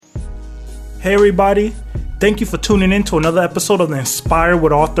Hey everybody, thank you for tuning in to another episode of the Inspire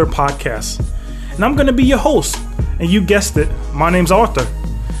with Arthur podcast. And I'm going to be your host, and you guessed it, my name's Arthur.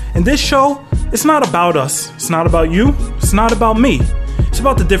 And this show, it's not about us, it's not about you, it's not about me. It's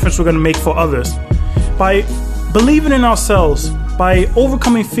about the difference we're going to make for others. By believing in ourselves, by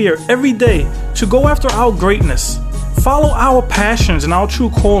overcoming fear every day to go after our greatness, follow our passions and our true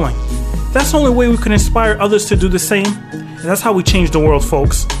calling. That's the only way we can inspire others to do the same. And that's how we change the world,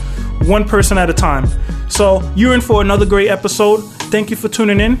 folks. One person at a time. So you're in for another great episode. Thank you for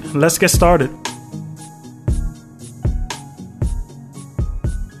tuning in. Let's get started.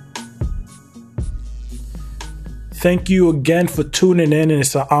 Thank you again for tuning in, and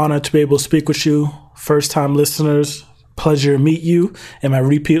it's an honor to be able to speak with you. First time listeners, pleasure to meet you. And my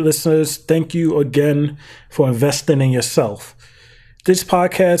repeat listeners, thank you again for investing in yourself. This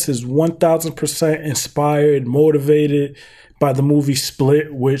podcast is 1000% inspired, motivated by the movie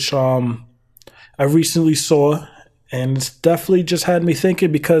Split, which I recently saw, and it's definitely just had me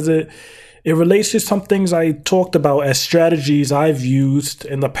thinking because it relates to some things I talked about as strategies I've used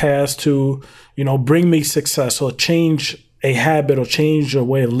in the past to, bring me success or change a habit or change a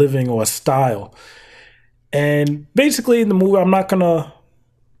way of living or a style. And basically in the movie,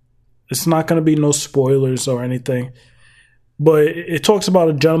 it's not gonna be no spoilers or anything, but it talks about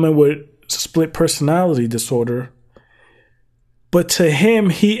a gentleman with split personality disorder. But to him,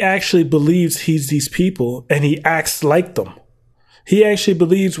 he actually believes he's these people and he acts like them. He actually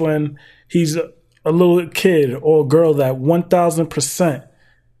believes when he's a little kid or a girl that 1000%,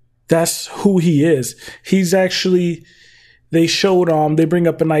 that's who he is. He's actually, they bring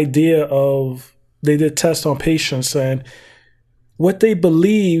up an idea of, they did tests on patients and what they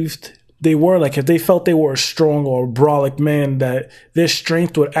believed they were like, if they felt they were a strong or a brolic man, that their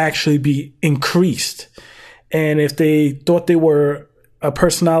strength would actually be increased. And if they thought they were a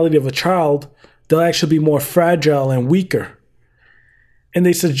personality of a child, they'll actually be more fragile and weaker. And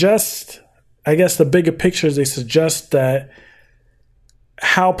they suggest, I guess the bigger picture is they suggest that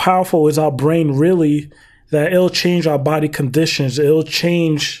how powerful is our brain really, that it'll change our body conditions. It'll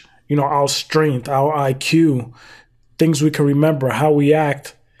change, our strength, our IQ, things we can remember, how we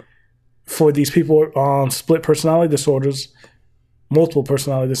act for these people on split personality disorders, multiple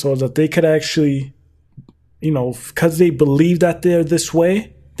personality disorders, that they could actually, because they believe that they're this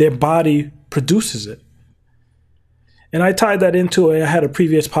way, their body produces it. And I tied that into I had a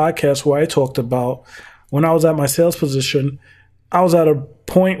previous podcast where I talked about when I was at my sales position, I was at a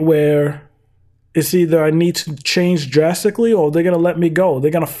point where it's either I need to change drastically or they're going to let me go.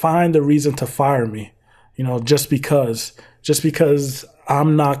 They're going to find a reason to fire me, just because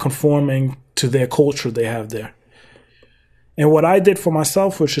I'm not conforming to their culture they have there. And what I did for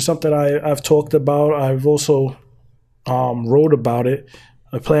myself, which is something I've talked about, I've also wrote about it.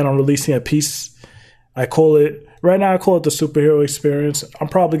 I plan on releasing a piece. Right now I call it the superhero experience. I'm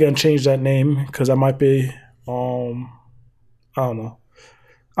probably going to change that name because I might be, I don't know.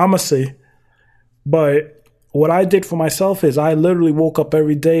 I'm going to see. But what I did for myself is I literally woke up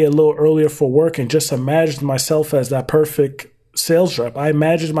every day a little earlier for work and just imagined myself as that perfect sales rep. I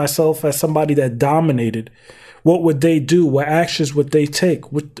imagined myself as somebody that dominated. What would they do? What actions would they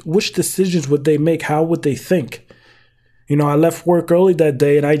take? Which decisions would they make? How would they think? I left work early that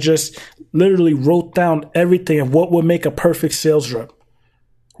day and I just literally wrote down everything of what would make a perfect sales rep.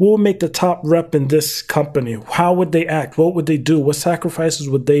 Who would make the top rep in this company? How would they act? What would they do? What sacrifices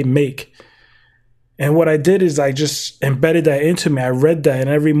would they make? And what I did is I just embedded that into me. I read that, and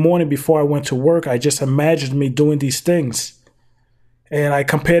every morning before I went to work, I just imagined me doing these things. And I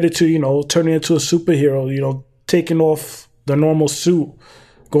compared it to, turning into a superhero, taking off the normal suit,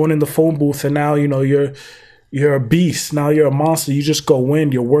 going in the phone booth, and now, you're a beast. Now you're a monster. You just go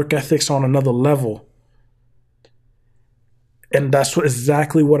in. Your work ethic's on another level. And that's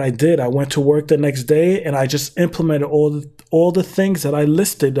exactly what I did. I went to work the next day, and I just implemented all the things that I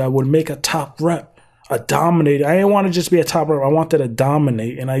listed that would make a top rep, a dominator. I didn't want to just be a top rep. I wanted to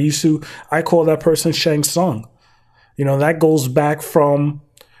dominate. And I call that person Shang Tsung. That goes back from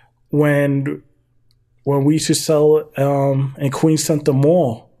when we used to sell in Queens Center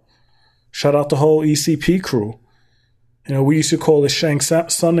Mall. Shout out the whole ECP crew. We used to call it Shang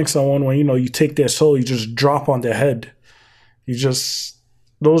Tsunning someone when, you take their soul, you just drop on their head.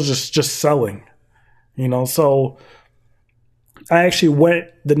 Those just selling, So I actually went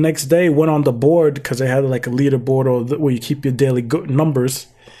on the board because they had like a leaderboard where you keep your daily numbers.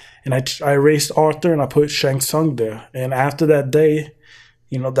 And I erased Arthur and I put Shang Tsung there. And after that day,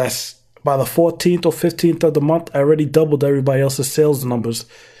 that's by the 14th or 15th of the month, I already doubled everybody else's sales numbers.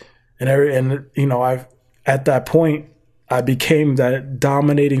 And at that point, I became that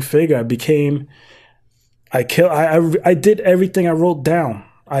dominating figure. I did everything I wrote down.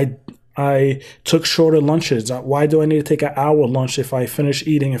 I took shorter lunches. Why do I need to take an hour lunch if I finish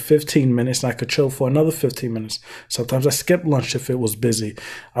eating in 15 minutes and I could chill for another 15 minutes? Sometimes I skipped lunch if it was busy.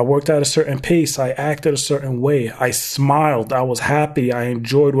 I worked at a certain pace. I acted a certain way. I smiled. I was happy. I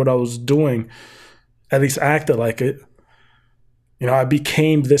enjoyed what I was doing. At least acted like it. I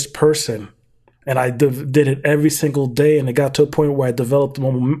became this person. And I did it every single day. And it got to a point where I developed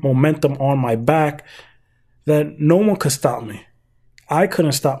momentum on my back that no one could stop me. I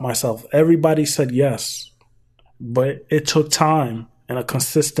couldn't stop myself. Everybody said yes, but it took time and a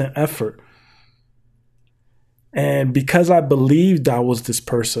consistent effort. And because I believed I was this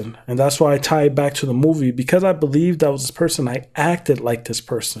person, and that's why I tie it back to the movie, because I believed I was this person, I acted like this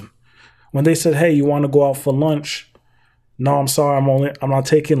person. When they said, hey, you want to go out for lunch? No, I'm sorry, I'm not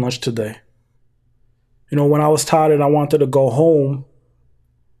taking lunch today. When I was tired and I wanted to go home,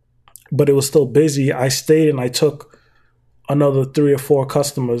 but it was still busy, I stayed and I took another 3 or 4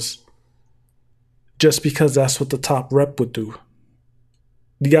 customers just because that's what the top rep would do.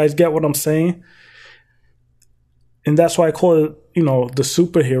 You guys get what I'm saying? And that's why I call it, the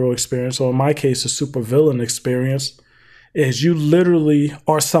superhero experience, or in my case, the supervillain experience, is you literally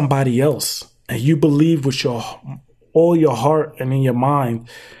are somebody else and you believe with all your heart and in your mind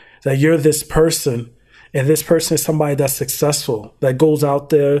that you're this person. And this person is somebody that's successful, that goes out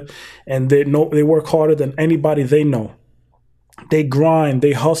there and they work harder than anybody they know. They grind,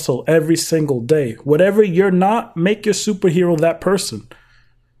 they hustle every single day. Whatever you're not, make your superhero that person.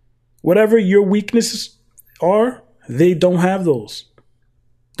 Whatever your weaknesses are, they don't have those.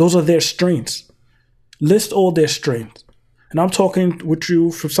 Those are their strengths. List all their strengths. And I'm talking with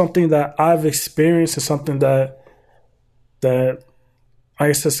you from something that I've experienced and something that like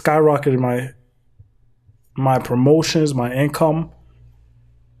I said, skyrocketed my promotions, my income.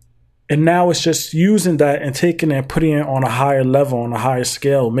 And now it's just using that and taking it and putting it on a higher level, on a higher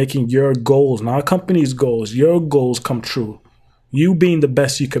scale, making your goals, not a company's goals, your goals come true. You being the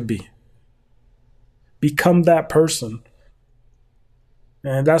best you could be. Become that person.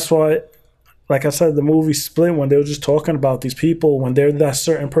 And that's why, like I said, the movie Split, when they were just talking about these people, when they're that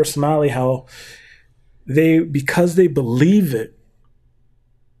certain personality, how because they believe it,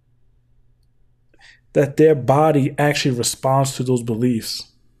 that their body actually responds to those beliefs.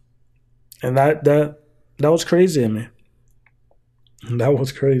 And that was crazy in me. That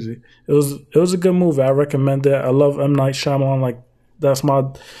was crazy. It was a good movie. I recommend it. I love M. Night Shyamalan. Like, that's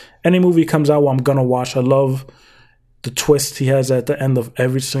any movie comes out I'm gonna watch. I love the twist he has at the end of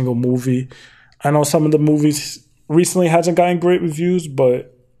every single movie. I know some of the movies recently hasn't gotten great reviews,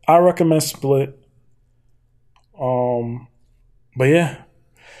 but I recommend Split. But yeah,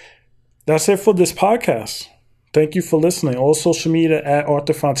 that's it for this podcast. Thank you for listening. All social media at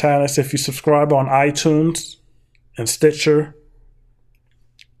Arthur Fontanes. If you subscribe on iTunes and Stitcher,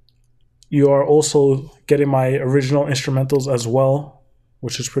 you are also getting my original instrumentals as well,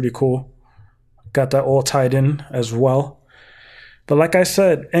 which is pretty cool. Got that all tied in as well. But like I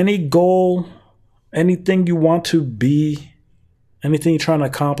said, any goal, anything you want to be, anything you're trying to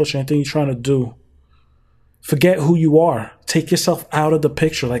accomplish, anything you're trying to do, forget who you are. Take yourself out of the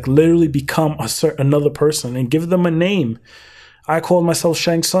picture. Like, literally become another person and give them a name. I called myself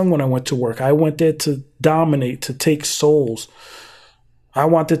Shang Tsung when I went to work. I went there to dominate, to take souls. I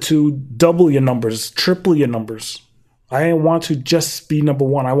wanted to double your numbers, triple your numbers. I didn't want to just be number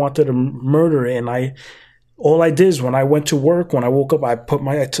one. I wanted to murder it. And all I did is when I went to work, when I woke up, I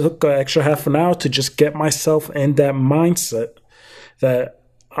took an extra half an hour to just get myself in that mindset that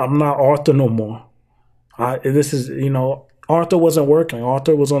I'm not Arthur no more. Arthur wasn't working.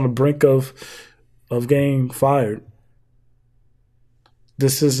 Arthur was on the brink of getting fired.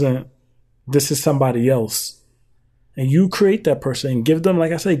 This is somebody else. And you create that person and give them,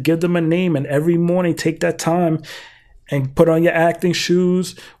 like I said, give them a name. And every morning, take that time and put on your acting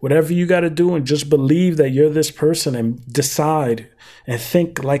shoes, whatever you got to do, and just believe that you're this person and decide and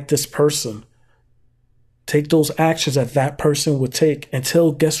think like this person. Take those actions that person would take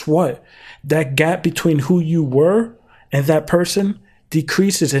until, guess what? That gap between who you were and that person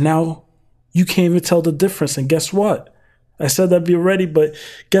decreases, and now you can't even tell the difference. And guess what? I said that'd be ready, but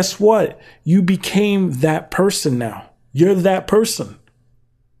guess what? You became that person now. You're that person.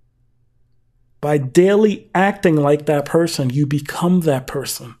 By daily acting like that person, you become that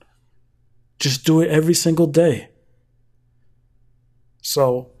person. Just do it every single day.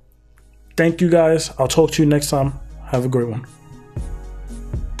 So, thank you guys. I'll talk to you next time. Have a great one.